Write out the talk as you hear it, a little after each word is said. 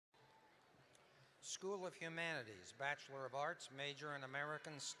School of Humanities, Bachelor of Arts, major in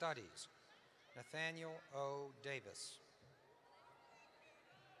American Studies, Nathaniel O. Davis.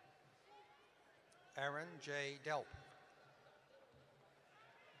 Aaron J. Delp.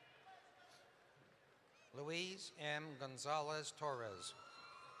 Luis M. Gonzalez Torres.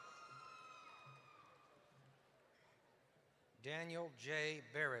 Daniel J.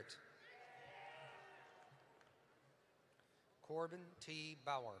 Barrett. Corbin T.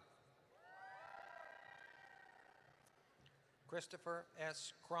 Bauer. Christopher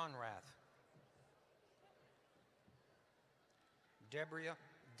S. Cronrath.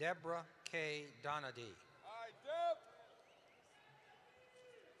 Deborah K. Donady. Aye, Deb.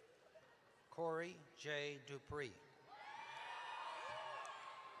 Corey J. Dupree.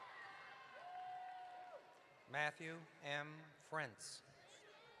 Matthew M. Frentz.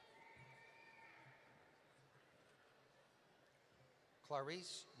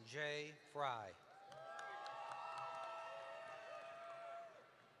 Clarice J. Fry.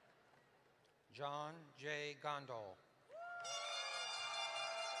 John J. Gondol.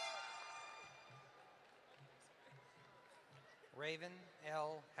 Raven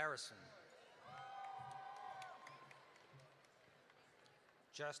L. Harrison.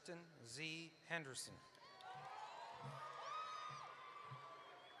 Justin Z. Henderson.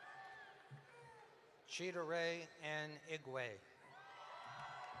 Chidere N. Igwe.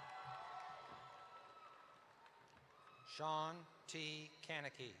 Sean T.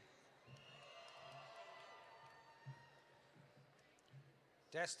 Kaneki.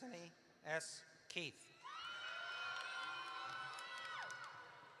 Destiny S. Keith.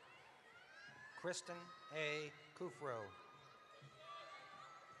 Kristen A. Kufro.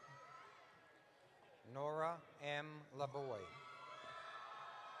 Nora M. Lavoy.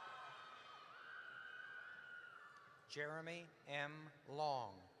 Jeremy M.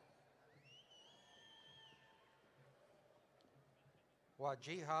 Long.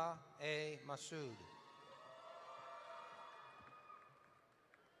 Wajiha A. Masood.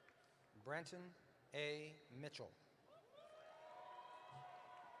 Brenton A. Mitchell.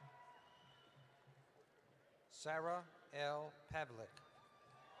 Sarah L. Pavlik.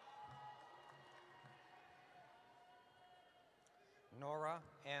 Nora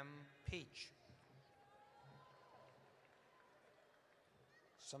M. Peach.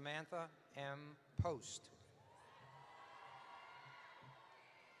 Samantha M. Post.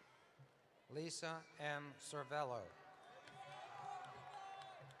 Lisa M. Cervello.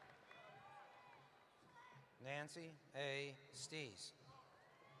 Nancy A. Stees.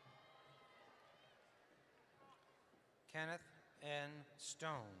 Kenneth N.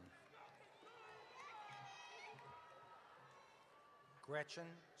 Stone. Gretchen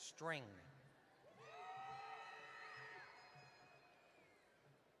String.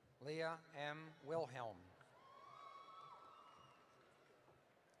 Leah M. Wilhelm.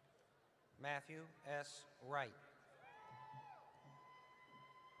 Matthew S. Wright.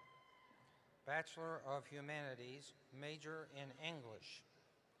 Bachelor of Humanities, major in English,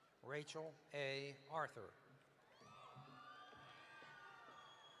 Rachel A. Arthur.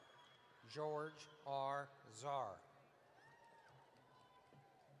 George R. Czar.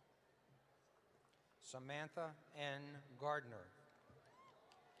 Samantha N. Gardner.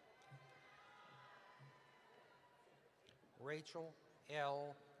 Rachel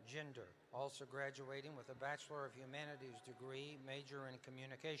L. Ginder, also graduating with a Bachelor of Humanities degree, major in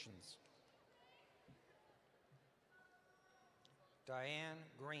Communications. Diane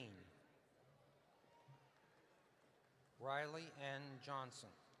Green. Riley N. Johnson.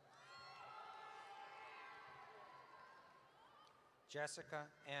 Jessica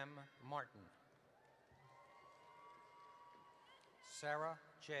M. Martin. Sarah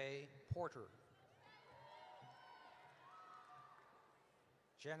J. Porter.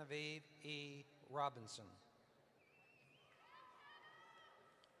 Genevieve E. Robinson.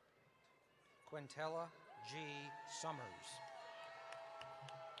 Quintella G. Summers.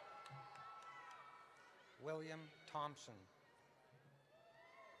 William Thompson.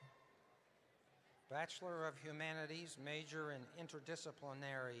 Bachelor of Humanities, major in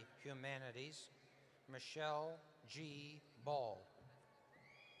Interdisciplinary Humanities, Michelle G. Ball.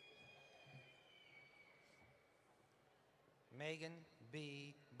 Megan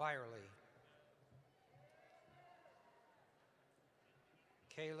B. Byerly.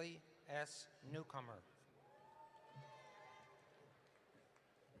 Kaylee S. Newcomer.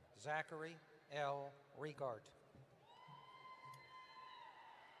 Zachary L. Riegart.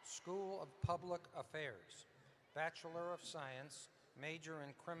 School of Public Affairs, Bachelor of Science, major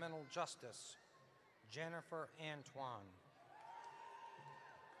in Criminal Justice, Jennifer Antoine.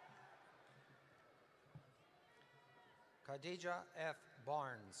 Khadija F.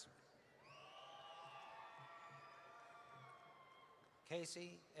 Barnes.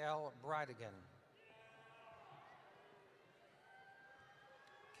 Casey L. Bridegan.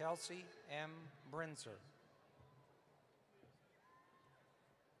 Kelsey M. Brinzer.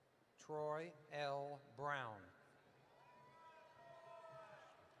 Troy L. Brown.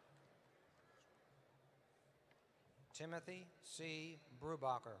 Timothy C.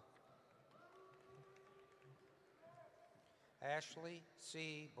 Brubacher. Ashley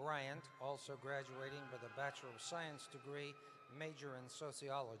C. Bryant, also graduating with a Bachelor of Science degree, major in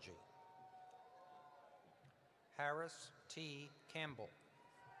sociology. Harris T. Campbell.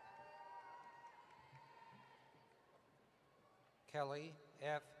 Kelly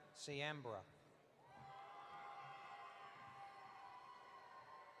F. Siambra.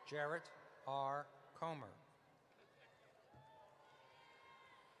 Jarrett R. Comer.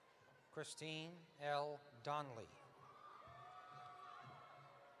 Christine L. Donnelly.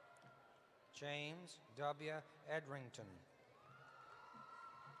 James W. Edrington.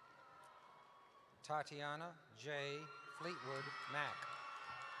 Tatiana J. Fleetwood Mack.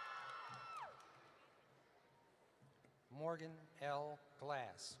 Morgan L.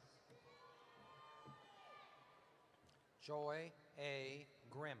 Glass. Joy A.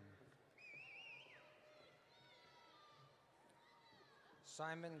 Grimm.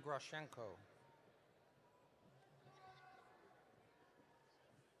 Simon Groshenko.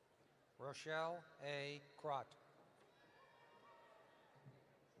 Rochelle A. Crott.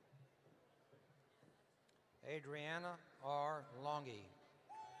 Adriana R. Longy.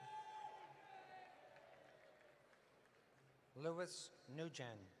 Louis Nugent.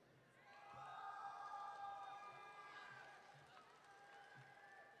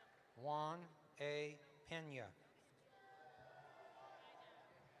 Juan A. Pena.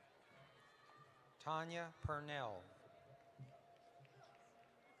 Tanya Purnell.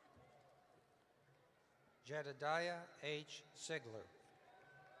 Jedediah H. Sigler.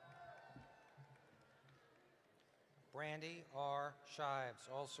 Brandy R. Shives,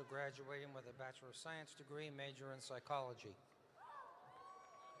 also graduating with a Bachelor of Science degree, major in psychology.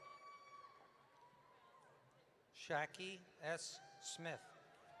 Shaki S. Smith.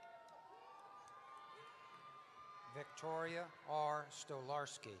 Victoria R.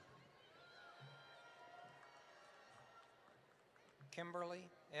 Stolarski. Kimberly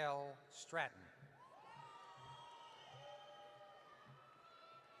L. Stratton.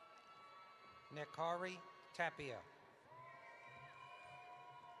 Nikari Tapia.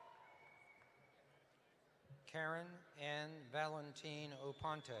 Karen N. Valentine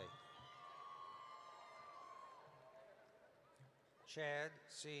Oponte. Chad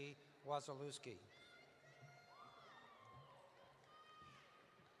C. Wazalewski.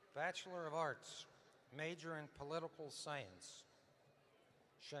 Bachelor of Arts, major in Political Science.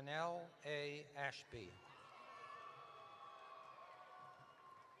 Chanel A. Ashby.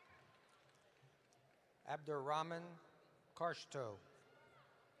 Abdurrahman Karshto.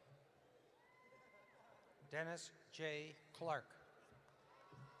 Dennis J. Clark.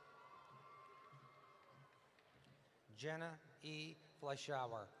 Jenna E.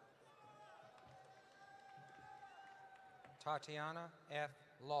 Fleischauer. Tatiana F.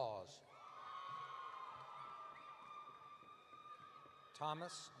 Laws.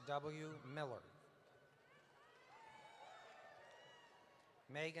 Thomas W. Miller.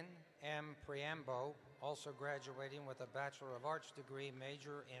 Megan M. Priambo, also graduating with a Bachelor of Arts degree,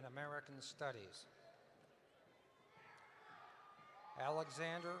 major in American Studies.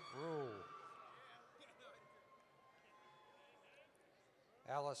 Alexander Rule.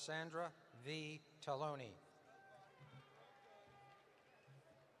 Alessandra V. Taloni.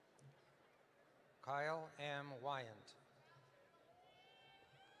 Kyle M. Wyant.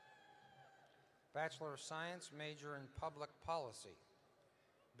 Bachelor of Science, major in Public Policy.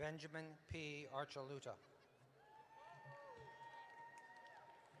 Benjamin P. Archuluta.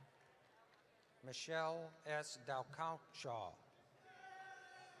 Michelle S. Dalcounshaw.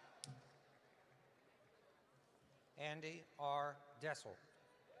 Andy R. Dessel.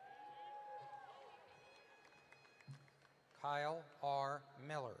 Kyle R.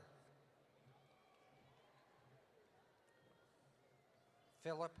 Miller.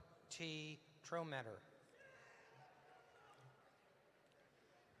 Philip T. Trometter.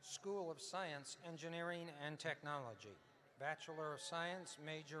 School of Science, Engineering, and Technology. Bachelor of Science,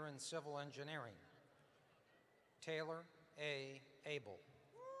 major in Civil Engineering. Taylor A. Abel.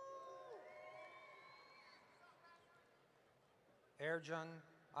 Erjan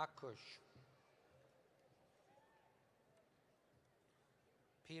Akush.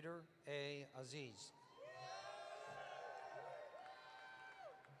 Peter A. Aziz.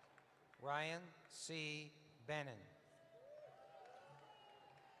 Ryan C. Bannon.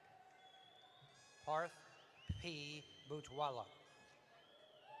 Parth P. Butwala.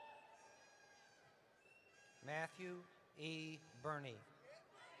 Matthew E. Burney.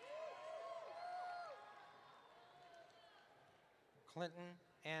 Clinton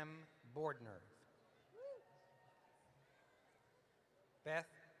M. Bordner. Beth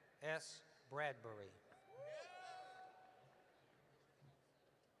S. Bradbury.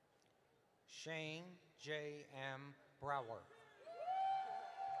 Shane J. M. Brower.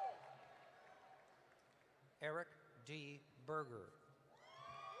 Eric D. Berger.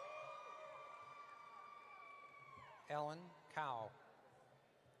 Ellen Cow.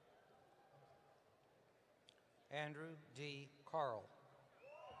 Andrew D. Carl.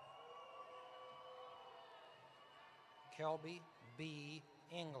 Kelby B.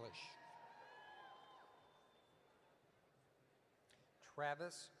 English.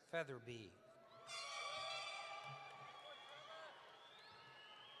 Travis Featherby.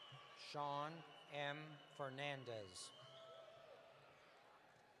 Sean M. Fernandez.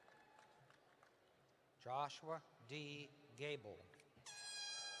 Joshua D. Gable.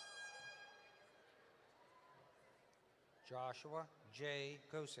 Joshua J.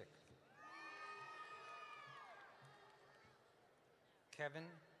 Gosick. Kevin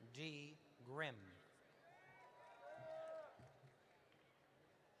D. Grimm.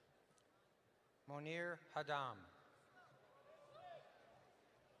 Monir Haddam.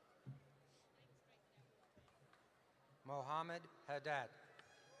 Mohammed Haddad.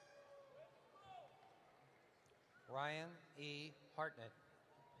 Ryan E. Hartnett.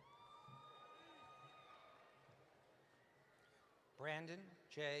 Brandon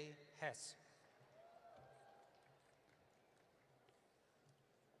J. Hess.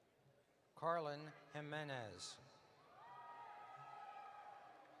 Carlin Jimenez.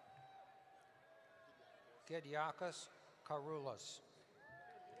 Gidiakos Karoulas.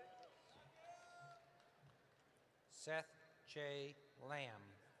 Seth J.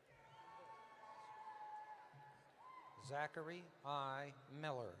 Lamb. Zachary I.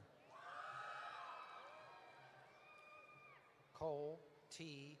 Miller. Cole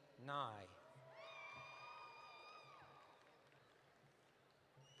T. Nye.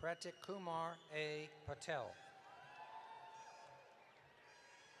 Pratik Kumar A. Patel.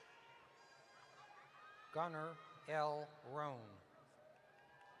 Gunnar L. Roan.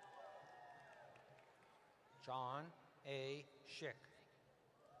 John A. Schick.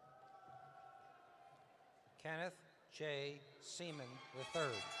 Kenneth J. Seaman III.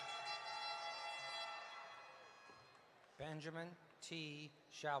 Benjamin T.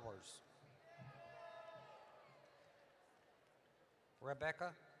 Showers.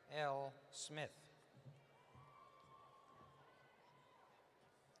 Rebecca L. Smith.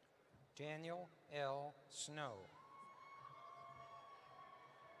 Daniel L. Snow.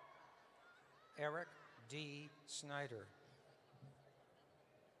 Eric D. Snyder.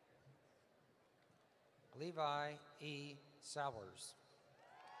 Levi E. Sowers.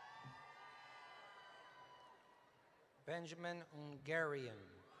 Benjamin Ungarian.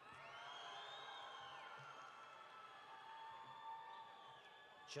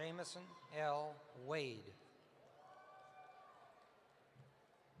 Jameson L. Wade.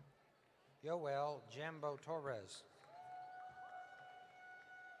 Yoel Jambo Torres.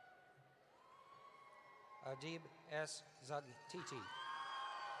 Adib S. Zadtiti.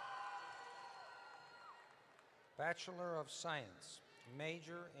 Bachelor of Science,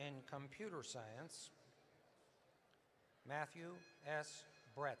 major in Computer Science, Matthew S.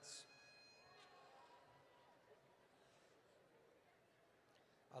 Bretz.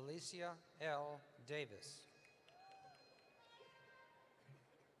 Alicia L. Davis.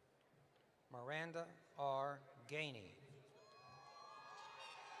 Miranda R. Gainey.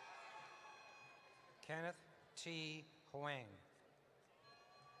 Kenneth T. Huang.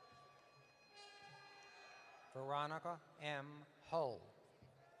 Veronica M. Hull.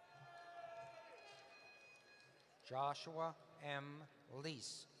 Joshua M.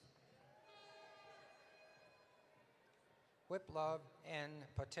 Lease. Wiplove N.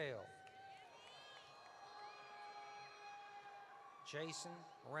 Patel. Jason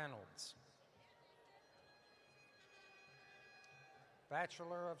Reynolds.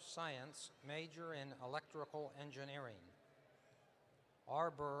 Bachelor of Science, major in Electrical Engineering,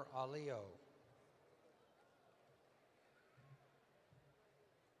 Arbor Alio.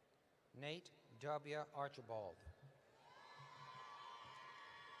 Nate W. Archibald.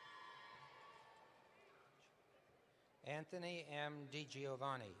 Anthony M.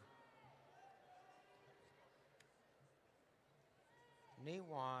 DiGiovanni.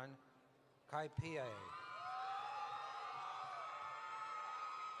 Niwan Kaipia.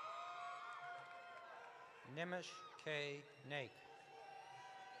 Nimish K. Nake.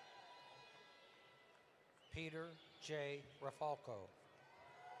 Peter J. Rafalco.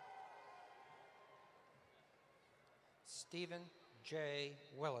 Stephen J.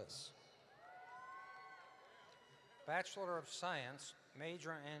 Willis. Bachelor of Science,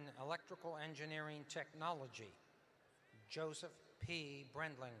 major in Electrical Engineering Technology, Joseph P.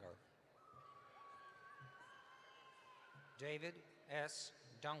 Brendlinger. David S.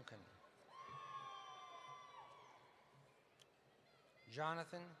 Duncan.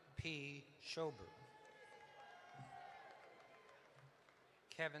 Jonathan P. Schober.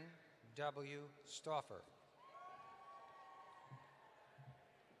 Kevin W. Stauffer.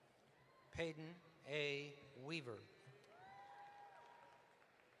 Peyton A. Weaver.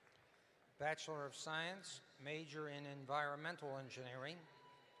 Bachelor of Science, major in Environmental Engineering,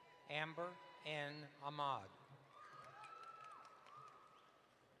 Amber N. Ahmad.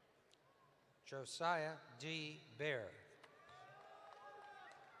 Josiah D. Bear.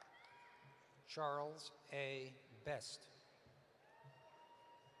 Charles A. Best.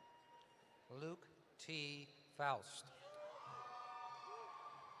 Luke T. Faust.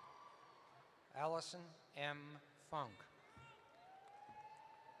 Allison M. Funk.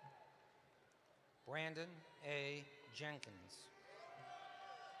 Brandon A. Jenkins.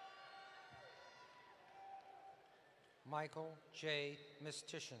 Michael J.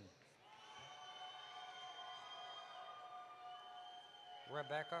 Mistitian.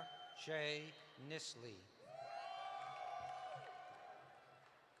 Rebecca J. Nisley.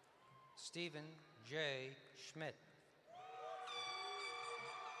 Stephen J. Schmidt.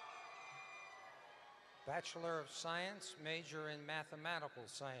 Bachelor of Science, major in Mathematical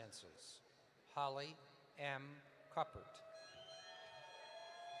Sciences, Holly M. Cuppert.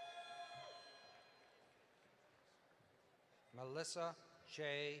 Melissa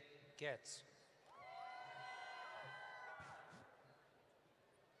J. Getz.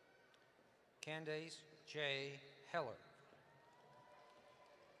 Candace J. Heller.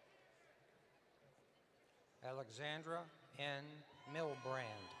 Alexandra N. Milbrand.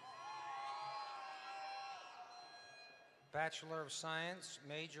 Bachelor of Science,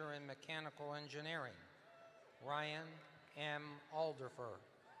 major in Mechanical Engineering, Ryan M. Alderfer.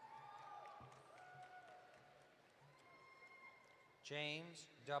 James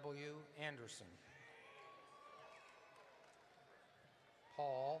W. Anderson.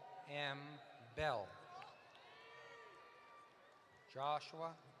 Paul M. Bell.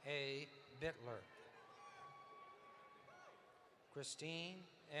 Joshua A. Bittler. Christine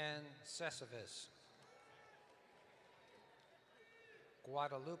N. Sesevis.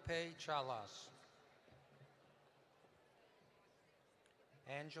 Guadalupe Chalas.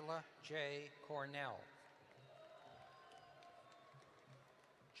 Angela J. Cornell.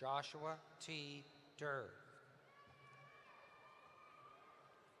 Joshua T. Durr.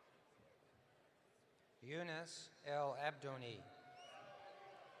 Eunice L. Abdoni.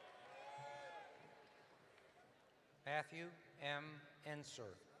 Matthew M.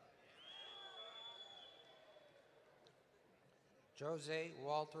 Enser. Jose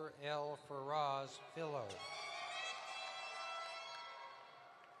Walter L. Ferraz Fillo.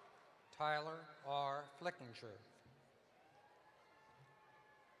 Tyler R. Flickinger.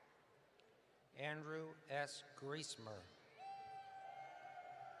 Andrew S. Griesmer.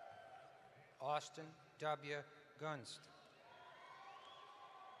 Austin W. Gunst.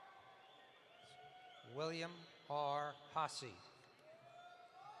 William R. Hasse.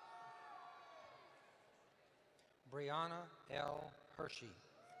 Brianna L. Hershey.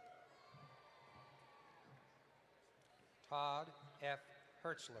 Todd F.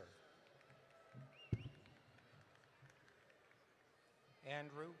 Hertzler.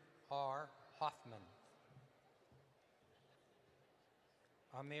 Andrew R. Hoffman.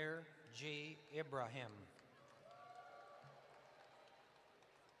 Amir G. Ibrahim.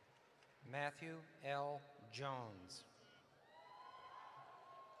 Matthew L. Jones.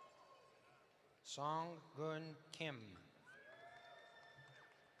 Song Gun Kim.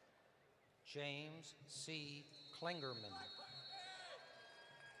 James C. Klingerman.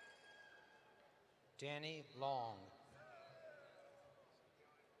 Danny Long.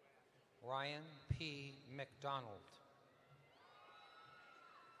 Ryan P. McDonald.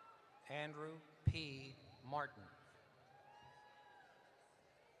 Andrew P. Martin.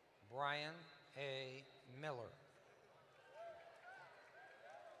 Brian A. Miller.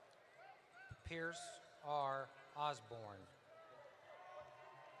 Pierce R. Osborne.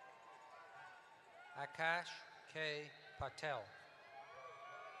 Akash K. Patel.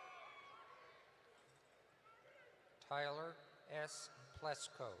 Tyler S.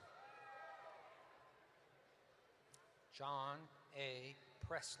 Plesko. John A.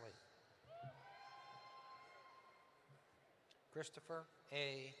 Presley. Christopher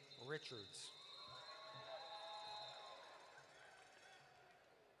A. Richards.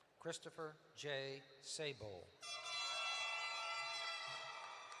 Christopher J. Sable.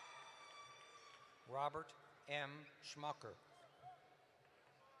 Robert M. Schmucker.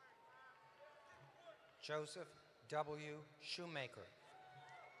 Joseph W. Shoemaker.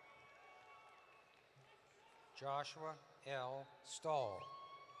 Joshua L. Stahl.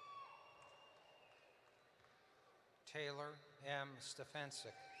 Taylor M.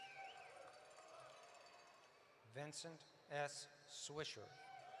 Stefancic. Vincent S. Swisher.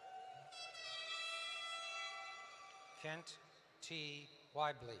 Kent T.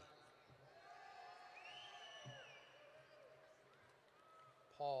 Weibly.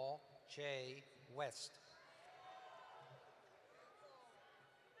 Paul J. West.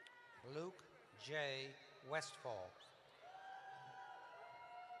 Luke J. Westfall.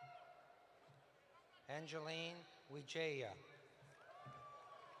 Angeline Wijaya.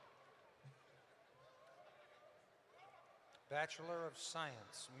 Bachelor of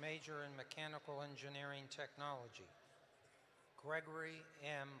Science, major in Mechanical Engineering Technology. Gregory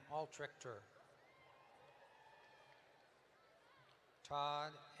M. Altrichter.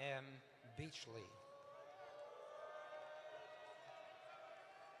 Todd M. Beachley.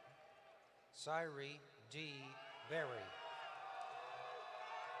 Cyree D. Berry.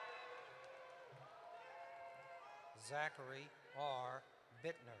 Zachary R.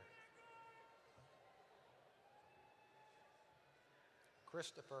 Bittner.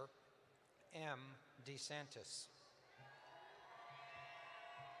 Christopher M. DeSantis.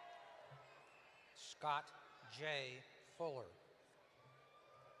 Scott J. Fuller.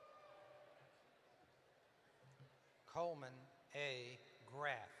 Coleman A.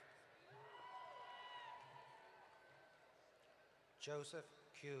 Graff. Joseph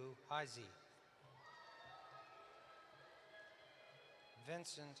Q. Heisey.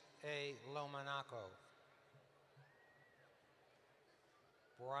 Vincent A. Lomanaco.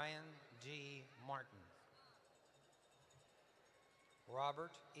 Brian D. Martin.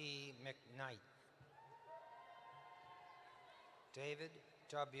 Robert E. McKnight. David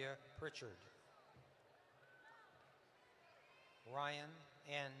W. Pritchard. Ryan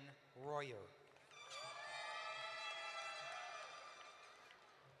N. Royer.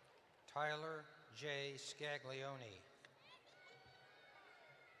 Tyler J. Scaglione.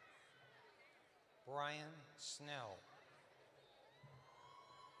 Brian Snell.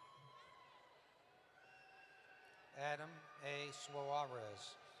 Adam A.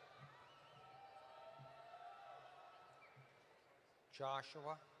 Suarez.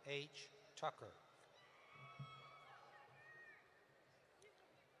 Joshua H. Tucker.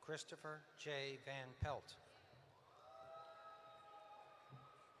 Christopher J. Van Pelt.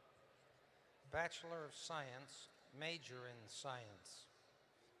 Bachelor of Science, major in Science.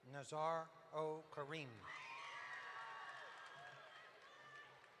 Nazar O. Karim.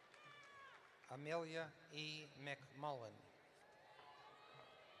 Amelia E. McMullen.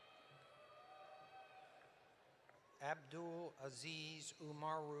 Abdul Aziz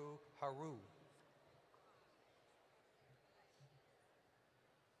Umaru Haru.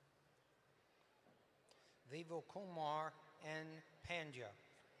 Vivokumar N. Pandya.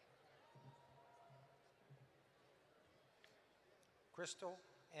 Crystal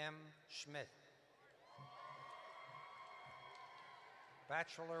M. Schmidt.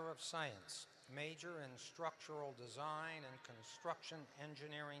 Bachelor of Science, major in Structural Design and Construction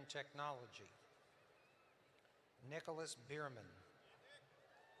Engineering Technology. Nicholas Bierman.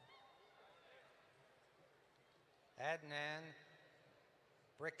 Adnan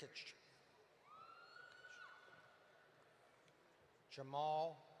Brikic.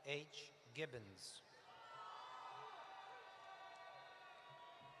 Jamal H. Gibbons.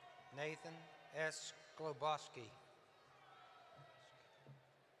 Nathan S. Globoski.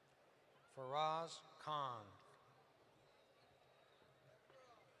 Faraz Khan.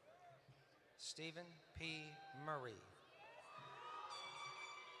 Stephen P. Murray.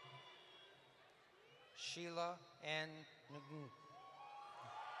 Sheila N. Nguyen.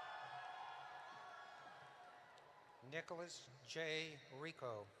 Nicholas J.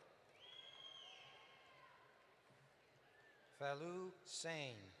 Rico. Falu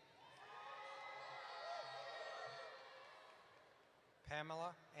Sain.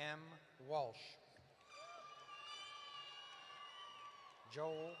 Pamela M. Walsh.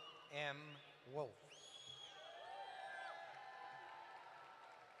 Joel M. Wolf.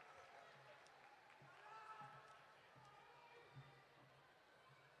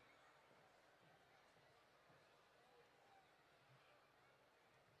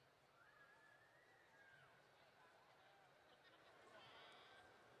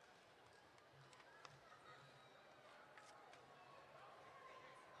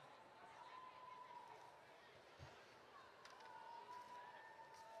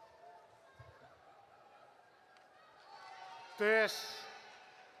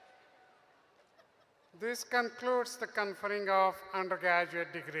 This concludes the conferring of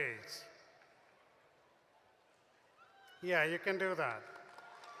undergraduate degrees. Yeah, you can do that.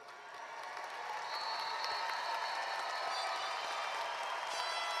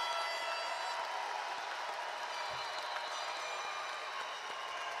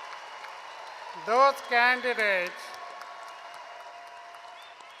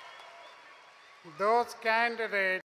 Those candidates